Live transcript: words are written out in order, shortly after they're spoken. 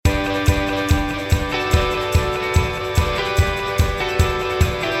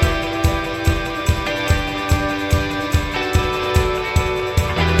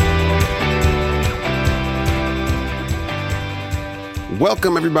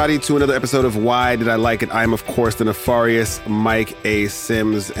Welcome, everybody, to another episode of Why Did I Like It? I'm, of course, the nefarious Mike A.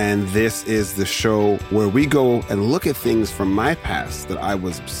 Sims, and this is the show where we go and look at things from my past that I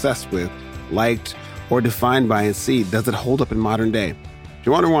was obsessed with, liked, or defined by, and see, does it hold up in modern day? If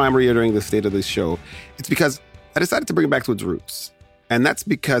you wonder why I'm reiterating the state of this show, it's because I decided to bring it back to its roots. And that's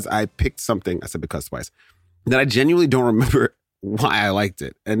because I picked something, I said because twice, that I genuinely don't remember why I liked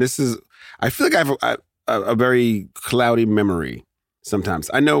it. And this is, I feel like I have a very cloudy memory sometimes.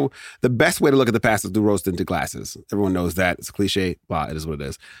 I know the best way to look at the past is through rose-tinted glasses. Everyone knows that. It's a cliche. Blah, it is what it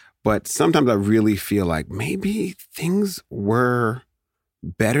is. But sometimes I really feel like maybe things were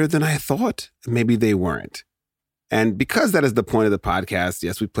better than I thought. Maybe they weren't. And because that is the point of the podcast,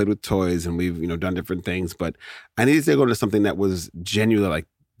 yes, we played with toys and we've, done different things, but I needed to go into something that was genuinely like,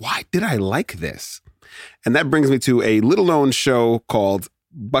 why did I like this? And that brings me to a little-known show called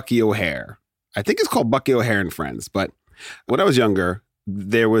Bucky O'Hare. I think it's called Bucky O'Hare and Friends, but when I was younger,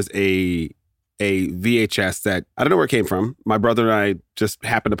 there was a VHS that I don't know where it came from. My brother and I just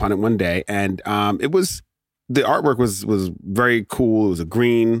happened upon it one day, and the artwork was very cool. It was a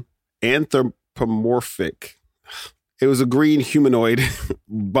green anthropomorphic. It was a green humanoid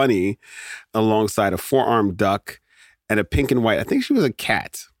bunny alongside a four-armed duck and a pink and white. I think she was a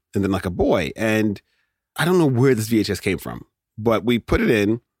cat, and then like a boy. And I don't know where this VHS came from, but we put it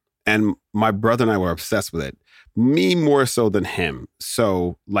in, and my brother and I were obsessed with it. Me more so than him.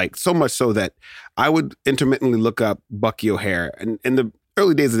 So much so that I would intermittently look up Bucky O'Hare. And in the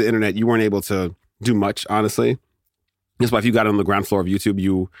early days of the internet, you weren't able to do much, honestly. That's why if you got on the ground floor of YouTube,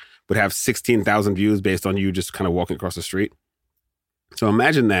 you would have 16,000 views based on you just kind of walking across the street. So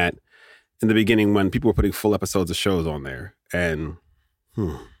imagine that in the beginning when people were putting full episodes of shows on there. And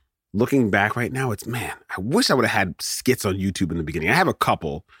looking back right now, I wish I would have had skits on YouTube in the beginning. I have a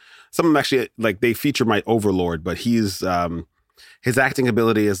couple. Some of them actually, they feature my overlord, but he's, his acting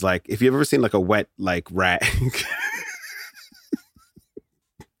ability is like, if you've ever seen like a wet, rat.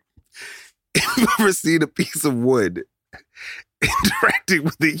 If you've ever seen a piece of wood interacting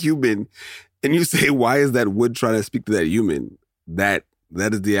with a human and you say, why is that wood trying to speak to that human? That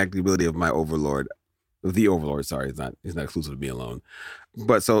is the acting ability of my overlord. The overlord, sorry, he's not exclusive to me alone.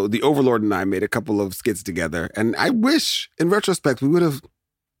 But so the overlord and I made a couple of skits together. And I wish, in retrospect, we would have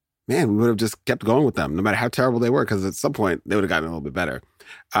just kept going with them, no matter how terrible they were, because at some point they would have gotten a little bit better.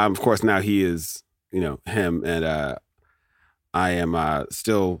 Of course, now he is, him, and I am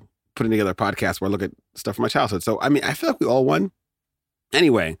still putting together a podcast where I look at stuff from my childhood. So, I feel like we all won.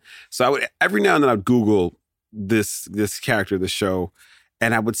 Anyway, so I would, every now and then I'd Google this character, this show,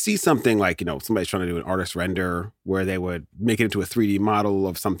 and I would see something like, somebody's trying to do an artist render where they would make it into a 3D model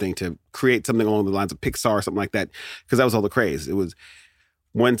of something to create something along the lines of Pixar or something like that, because that was all the craze. It was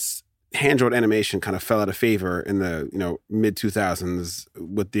once hand-drawn animation kind of fell out of favor in the, mid 2000s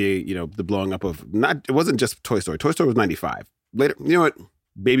with the, the blowing up of it wasn't just Toy Story. Toy Story was 95. Later, you know what?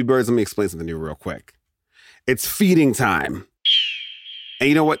 Baby birds, let me explain something to you real quick. It's feeding time. And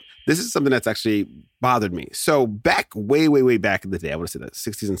you know what? This is something that's actually bothered me. So back, way, way, way back in the day, I want to say the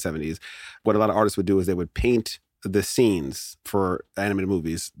 60s and 70s, what a lot of artists would do is they would paint the scenes for animated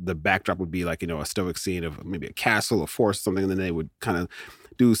movies. The backdrop would be like, a stoic scene of maybe a castle, a forest, something, and then they would kind of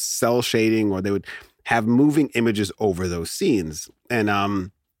do cell shading, or they would have moving images over those scenes. And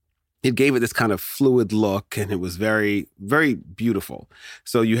it gave it this kind of fluid look, and it was very, very beautiful.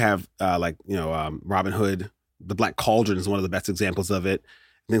 So you have Robin Hood, The Black Cauldron is one of the best examples of it,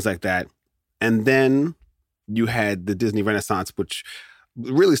 things like that. And then you had the Disney Renaissance, which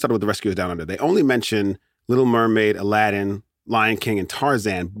really started with The Rescuers Down Under. They only mention Little Mermaid, Aladdin, Lion King, and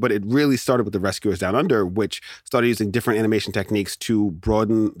Tarzan, but it really started with The Rescuers Down Under, which started using different animation techniques to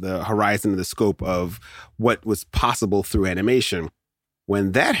broaden the horizon and the scope of what was possible through animation.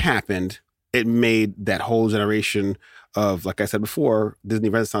 When that happened, it made that whole generation of, like I said before, Disney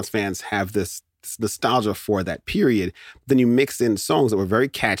Renaissance fans have this nostalgia for that period. Then you mix in songs that were very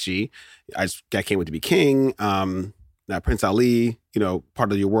catchy. I Can't Wait to Be King, Prince Ali,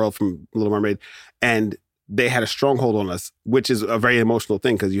 Part of Your World from Little Mermaid, and they had a stronghold on us, which is a very emotional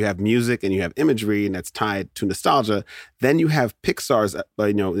thing because you have music and you have imagery, and that's tied to nostalgia. Then you have Pixar's,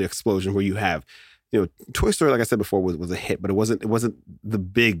 the explosion where you have, Toy Story, like I said before, was a hit, but it wasn't the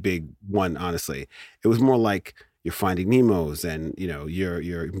big one. Honestly, it was more like your Finding Nemo's and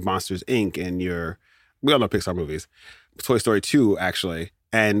your Monsters Inc. and we all know Pixar movies, Toy Story 2 actually.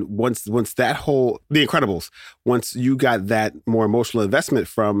 And once that whole, The Incredibles, once you got that more emotional investment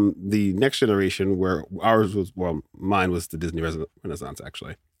from the next generation, where mine was the Disney Renaissance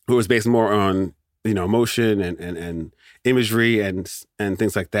actually, it was based more on, emotion and imagery and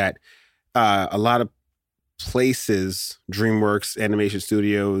things like that. A lot of places, DreamWorks, Animation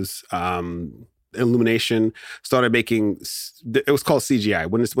Studios, Illumination started making. It was called CGI.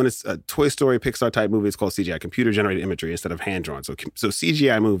 When it's a Toy Story, Pixar type movie, it's called CGI, computer generated imagery instead of hand drawn. So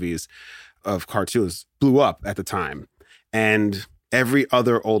CGI movies of cartoons blew up at the time, and every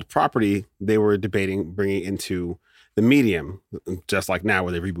other old property they were debating bringing into the medium, just like now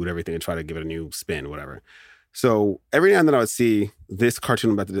where they reboot everything and try to give it a new spin, whatever. So every now and then I would see this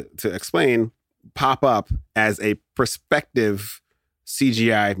cartoon I'm about to explain pop up as a prospective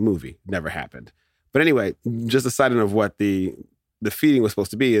CGI movie. Never happened. But anyway, just a side note of what the feeding was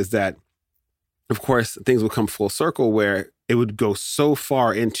supposed to be is that, of course, things would come full circle where it would go so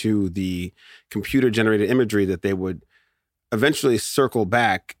far into the computer-generated imagery that they would eventually circle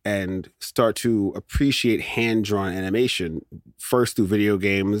back and start to appreciate hand-drawn animation, first through video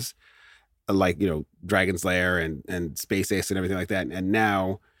games, like, Dragon's Lair and Space Ace and everything like that. And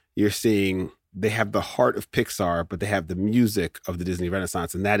now you're seeing they have the heart of Pixar, but they have the music of the Disney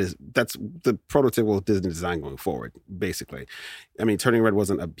Renaissance. And that's the prototypical Disney design going forward, basically. I mean, Turning Red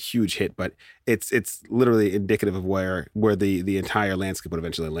wasn't a huge hit, but it's literally indicative of where the entire landscape would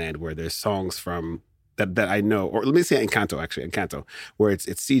eventually land, where there's songs from that I know, or let me say Encanto, where it's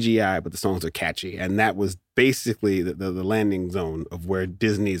CGI, but the songs are catchy. And that was basically the landing zone of where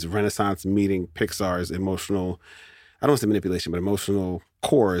Disney's Renaissance meeting Pixar's emotional, I don't want to say manipulation, but emotional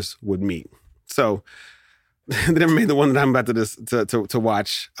cores would meet. So they never made the one that I'm about to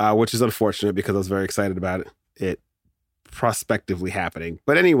watch, which is unfortunate because I was very excited about it prospectively happening.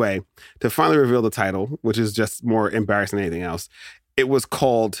 But anyway, to finally reveal the title, which is just more embarrassing than anything else, it was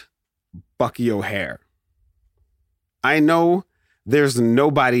called Bucky O'Hare. I know there's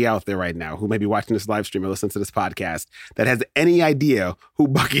nobody out there right now who may be watching this live stream or listening to this podcast that has any idea who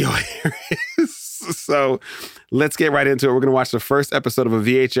Bucky O'Hare is. So let's get right into it. We're going to watch the first episode of a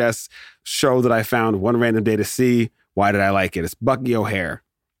VHS show that I found one random day to see. Why did I like it? It's Bucky O'Hare.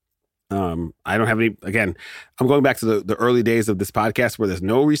 I don't have any, again, I'm going back to the early days of this podcast where there's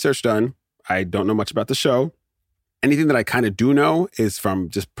no research done. I don't know much about the show. Anything that I kind of do know is from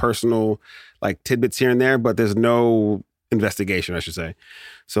just personal like tidbits here and there, but there's no investigation, I should say.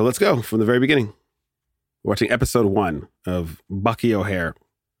 So let's go from the very beginning. We're watching episode 1 of Bucky O'Hare.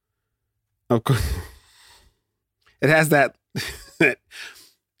 Of course, it has that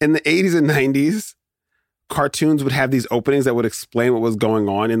in the 80s and 90s, cartoons would have these openings that would explain what was going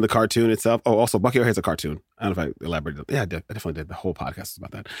on in the cartoon itself. Oh, also, Bucky O'Hare's a cartoon. I don't know if I elaborated. Yeah, I definitely did. The whole podcast is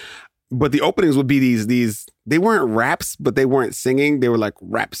about that. But the openings would be these. They weren't raps, but they weren't singing. They were like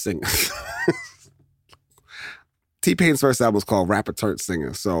rap singers. T-Pain's first album was called Rapper Turned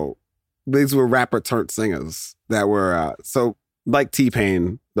Singer. So these were rapper turned singers that were so like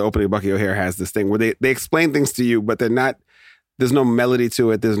T-Pain. The opening of Bucky O'Hare has this thing where they explain things to you, but they're not. There's no melody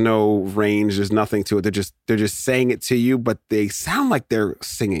to it. There's no range. There's nothing to it. They're just saying it to you, but they sound like they're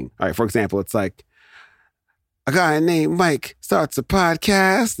singing. All right. For example, it's like, a guy named Mike starts a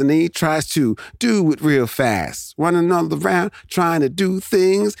podcast and he tries to do it real fast. Running all around trying to do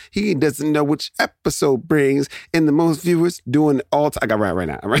things he doesn't know which episode brings. And the most viewers doing it all time. I got right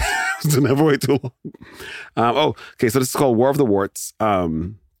now. Right? I was doing that for way too long. Okay. So this is called War of the Warts.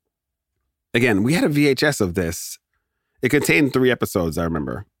 Again, we had a VHS of this. It contained 3 episodes, I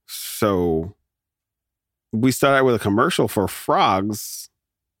remember. So we started out with a commercial for frogs.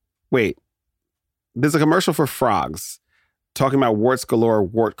 Wait. There's a commercial for frogs talking about warts galore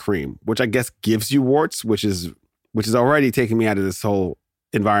wart cream, which I guess gives you warts, which is already taking me out of this whole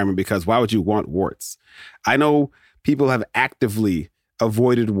environment because why would you want warts? I know people have actively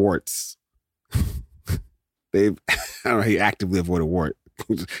avoided warts. I don't know how you actively avoid a wart.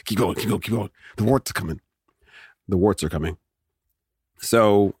 Keep going. The warts are coming.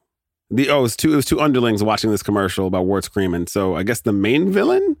 So it was two underlings watching this commercial about warts cream. And so I guess the main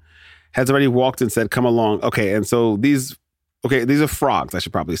villain has already walked and said, come along. Okay. And so these are frogs, I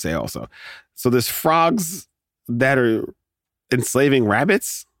should probably say also. So there's frogs that are enslaving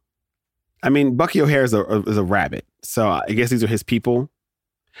rabbits. I mean, Bucky O'Hare is a rabbit. So I guess these are his people.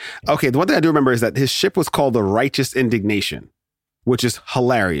 Okay. The one thing I do remember is that his ship was called the Righteous Indignation, which is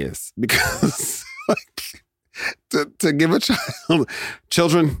hilarious because like to give a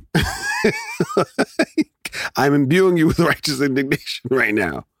children, I'm imbuing you with righteous indignation right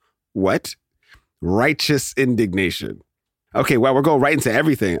now. What? Righteous indignation. Okay, well, we're going right into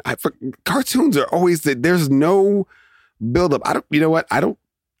everything. Cartoons are always there's no buildup. You know what? I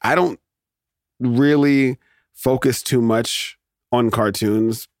don't really focus too much on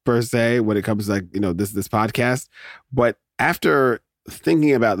cartoons per se when it comes to like, this podcast. But after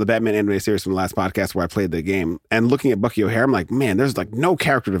thinking about the Batman animated series from the last podcast where I played the game and looking at Bucky O'Hare, I'm like, man, there's like no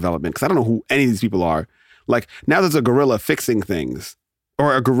character development because I don't know who any of these people are. Like now there's a gorilla fixing things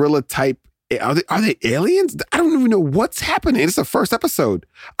or a gorilla type. Are they aliens? I don't even know what's happening. It's the first episode.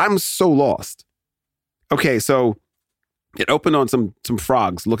 I'm so lost. Okay, so it opened on some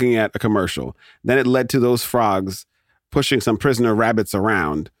frogs looking at a commercial. Then it led to those frogs pushing some prisoner rabbits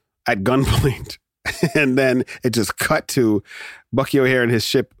around at gunpoint. And then it just cut to Bucky O'Hare and his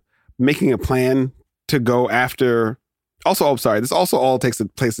ship making a plan to go after. Also, I'm sorry, this also all takes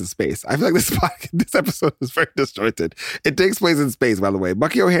place in space. I feel like this episode is very disjointed. It takes place in space, by the way.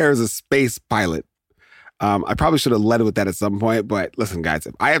 Bucky O'Hare is a space pilot. I probably should have led with that at some point, but listen, guys,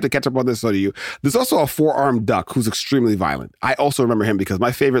 if I have to catch up on this, so do you. There's also a four-armed duck who's extremely violent. I also remember him because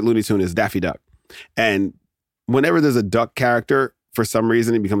my favorite Looney Tune is Daffy Duck. And whenever there's a duck character, for some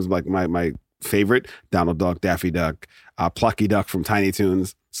reason, it becomes like my favorite. Donald Duck, Daffy Duck, Plucky Duck from Tiny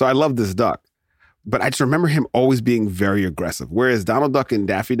Toons. So I love this duck. But I just remember him always being very aggressive. Whereas Donald Duck and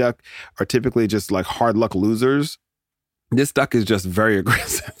Daffy Duck are typically just like hard luck losers. This duck is just very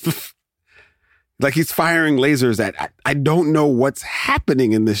aggressive. Like he's firing lasers at, I don't know what's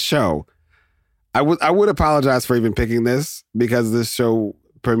happening in this show. I would apologize for even picking this because this show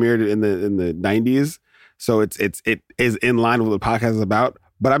premiered in the 90s. So it is in line with what the podcast is about.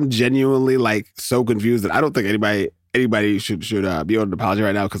 But I'm genuinely like so confused that I don't think anybody should be on an apology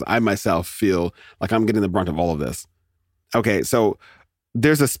right now because I myself feel like I'm getting the brunt of all of this. Okay, so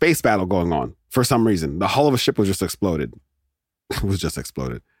there's a space battle going on for some reason. The hull of a ship was just exploded. It was just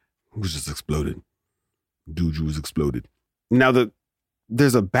exploded. Dude was exploded. Now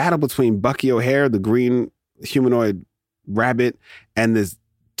there's a battle between Bucky O'Hare, the green humanoid rabbit, and this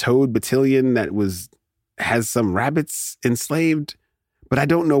toad battalion that has some rabbits enslaved. But I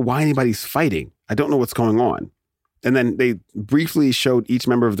don't know why anybody's fighting. I don't know what's going on. And then they briefly showed each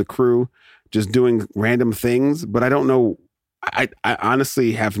member of the crew just doing random things, but I don't know. I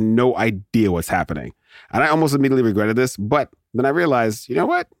honestly have no idea what's happening. And I almost immediately regretted this, but then I realized, you know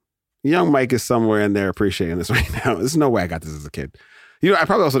what? Young Mike is somewhere in there appreciating this right now. There's no way I got this as a kid. I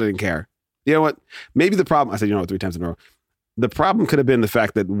probably also didn't care. You know what? Maybe the problem, I said, 3 times in a row. The problem could have been the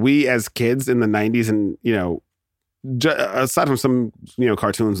fact that we as kids in the 90s and, aside from some,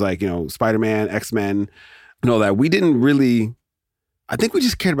 cartoons like, Spider-Man, X-Men, and all that, we didn't really, I think we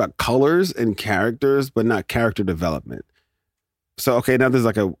just cared about colors and characters, but not character development. So, okay, now there's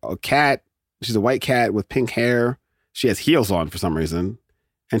like a cat. She's a white cat with pink hair. She has heels on for some reason.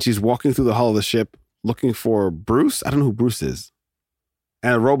 And she's walking through the hull of the ship looking for Bruce. I don't know who Bruce is.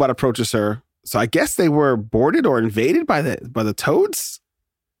 And a robot approaches her. So I guess they were boarded or invaded by the toads.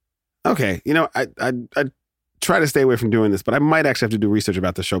 Okay, I try to stay away from doing this, but I might actually have to do research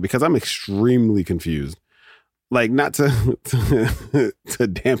about the show because I'm extremely confused. Like, not to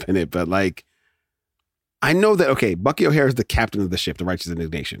dampen it, but like, I know that, okay, Bucky O'Hare is the captain of the ship, the Righteous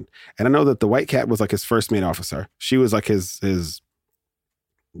Indignation. And I know that the white cat was like his first mate officer. She was like his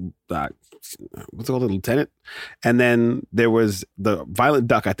what's it called, a lieutenant? And then there was the violent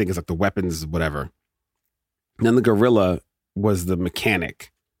duck, I think is like the weapons, whatever. And then the gorilla was the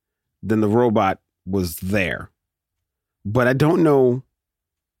mechanic. Then the robot was there. But I don't know,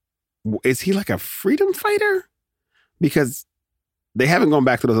 is he like a freedom fighter? Because they haven't gone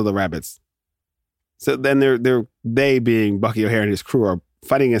back to those other rabbits. So then they being Bucky O'Hare and his crew are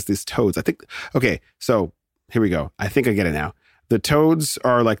fighting against these toads. I think, okay, so here we go. I think I get it now. The toads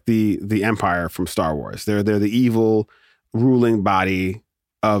are like the Empire from Star Wars. They're the evil ruling body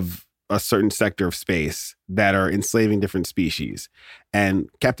of a certain sector of space that are enslaving different species. And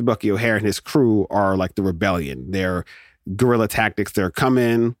Captain Bucky O'Hare and his crew are like the rebellion. They're guerrilla tactics. They're come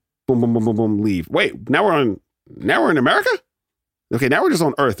in, boom, boom, boom, boom, boom, leave. Wait, now we're in America? Okay, now we're just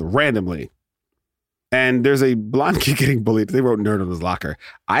on Earth randomly. And there's a blonde kid getting bullied. They wrote nerd on his locker.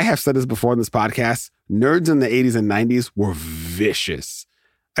 I have said this before in this podcast. Nerds in the 80s and 90s were vicious,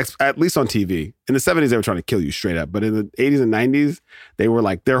 at least on TV. In the 70s, they were trying to kill you straight up. But in the 80s and 90s, they were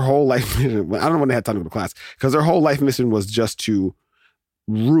like, their whole life mission, I don't know when they had time to go to class, because their whole life mission was just to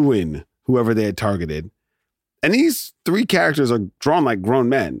ruin whoever they had targeted. And these 3 characters are drawn like grown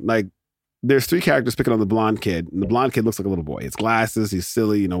men. Like, there's 3 characters picking on the blonde kid, and the blonde kid looks like a little boy. His glasses, he's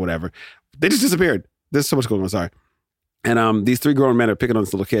silly, whatever. They just disappeared. There's so much going on, sorry. And these 3 grown men are picking on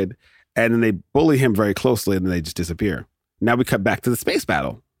this little kid, and then they bully him very closely, and then they just disappear. Now we cut back to the space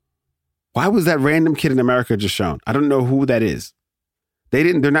battle. Why was that random kid in America just shown? I don't know who that is.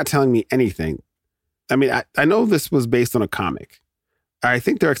 They're not telling me anything. I mean, I know this was based on a comic. I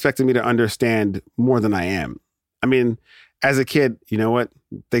think they're expecting me to understand more than I am. I mean, as a kid, you know what?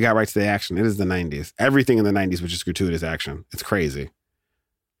 They got right to the action. It is the 90s. Everything in the 90s was just gratuitous action. It's crazy.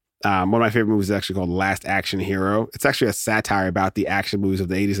 One of my favorite movies is actually called Last Action Hero. It's actually a satire about the action movies of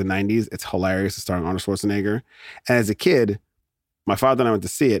the 80s and 90s. It's hilarious. It's starring Arnold Schwarzenegger. And as a kid, my father and I went to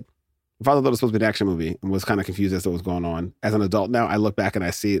see it. My father thought it was supposed to be an action movie and was kind of confused as to what was going on. As an adult now, I look back and I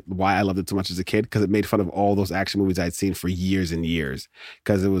see why I loved it so much as a kid, because it made fun of all those action movies I'd seen for years and years,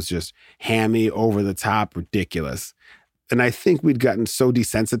 because it was just hammy, over the top, ridiculous. And I think we'd gotten so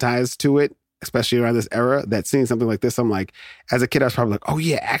desensitized to it, especially around this era, that seeing something like this, I'm like, as a kid, I was probably like, oh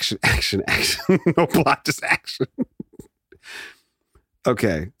yeah, action, action, action. No plot, just action.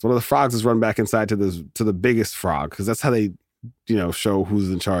 Okay, so one of the frogs is run back inside to the biggest frog, because that's how they, show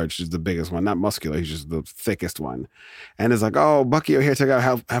who's in charge. Is the biggest one, not muscular. He's just the thickest one. And it's like, oh, Bucky O'Hare took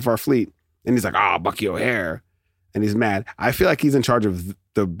out half our fleet. And he's like, oh, Bucky O'Hare. And he's mad. I feel like he's in charge of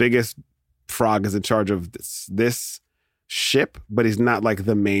the biggest frog is in charge of this ship, but he's not like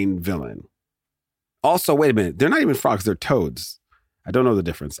the main villain. Also, wait a minute. They're not even frogs. They're toads. I don't know the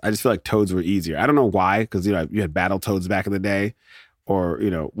difference. I just feel like toads were easier. I don't know why, because, you had battle toads back in the day, or,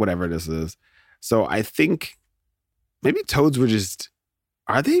 whatever this is. So I think maybe toads were just,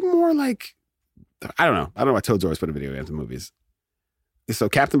 are they more like, I don't know. I don't know why toads are always put in video games and movies. So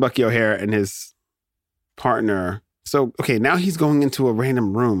Captain Bucky O'Hare and his partner. So, okay, now he's going into a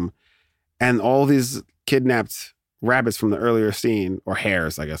random room and all these kidnapped rabbits from the earlier scene, or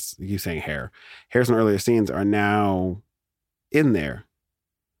hares, I guess. You keep saying hare. Hares from earlier scenes are now in there.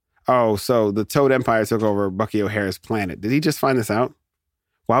 Oh, so the Toad Empire took over Bucky O'Hare's planet. Did he just find this out?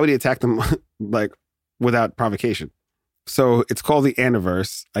 Why would he attack them like without provocation? So it's called the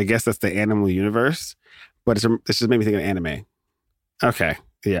Aniverse. I guess that's the animal universe, but it's just made me think of anime. Okay,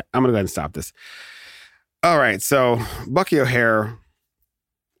 yeah, I'm gonna go ahead and stop this. All right, so Bucky O'Hare,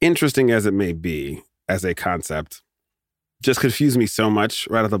 interesting as it may be as a concept, just confused me so much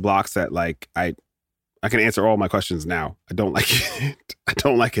right out the blocks that like I can answer all my questions now. I don't like it. I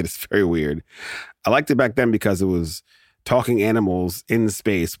don't like it. It's very weird. I liked it back then because it was talking animals in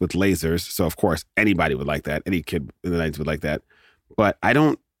space with lasers. So of course anybody would like that. Any kid in the 90s would like that. But I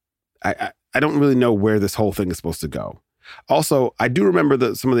don't really know where this whole thing is supposed to go. Also, I do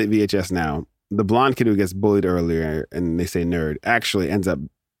remember some of the VHS now. The blonde kid who gets bullied earlier and they say nerd actually ends up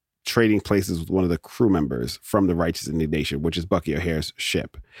trading places with one of the crew members from the Righteous Indignation, which is Bucky O'Hare's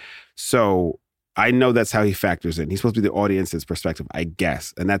ship. So I know that's how he factors in. He's supposed to be the audience's perspective, I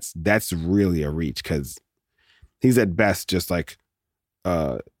guess. And that's really a reach, because he's at best just like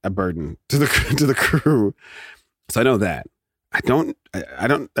a burden to the crew. So I know that. I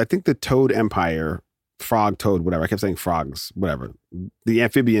think the Toad Empire, Frog, Toad, whatever. I kept saying frogs, whatever. The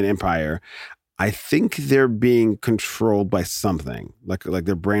Amphibian Empire, I think they're being controlled by something. Like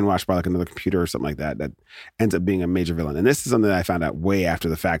they're brainwashed by like another computer or something like that ends up being a major villain. And this is something that I found out way after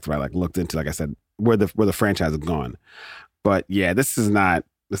the fact, where I like looked into, like I said, where the franchise has gone. But yeah, this is not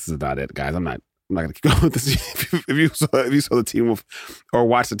it, guys. I'm not going to keep going with this. If you saw the Teen Wolf or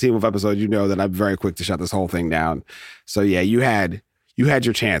watched the Teen Wolf episode, you know that I'm very quick to shut this whole thing down. So yeah, you had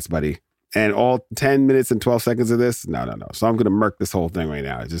your chance, buddy. And all 10 minutes and 12 seconds of this, no. So I'm going to murk this whole thing right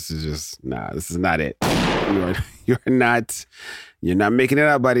now. This is not it. You're not making it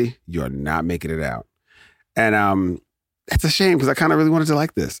out, buddy. You're not making it out. And it's a shame, because I kind of really wanted to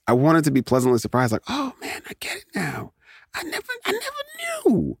like this. I wanted to be pleasantly surprised, like, oh man, I get it now. I never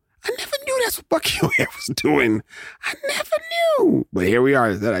knew. I never knew that's what Bucky O'Hare was doing. I never knew. But here we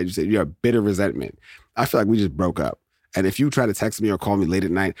are. That I just said, you have bitter resentment. I feel like we just broke up. And if you try to text me or call me late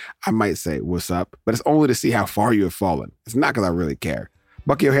at night, I might say, what's up? But it's only to see how far you have fallen. It's not because I really care.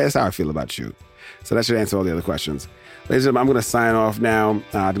 Bucky O'Hare, that's how I feel about you. So that should answer all the other questions. Ladies and gentlemen, I'm going to sign off now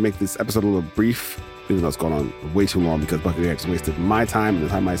to make this episode a little brief, even though it's going on way too long, because Bucky O'Hare has wasted my time and the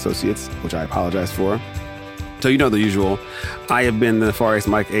time of my associates, which I apologize for. So you know the usual. I have been the nefarious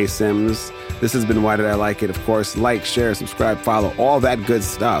Mike A. Sims. This has been Why Did I Like It? Of course, like, share, subscribe, follow, all that good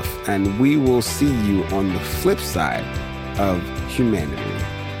stuff. And we will see you on the flip side of humanity.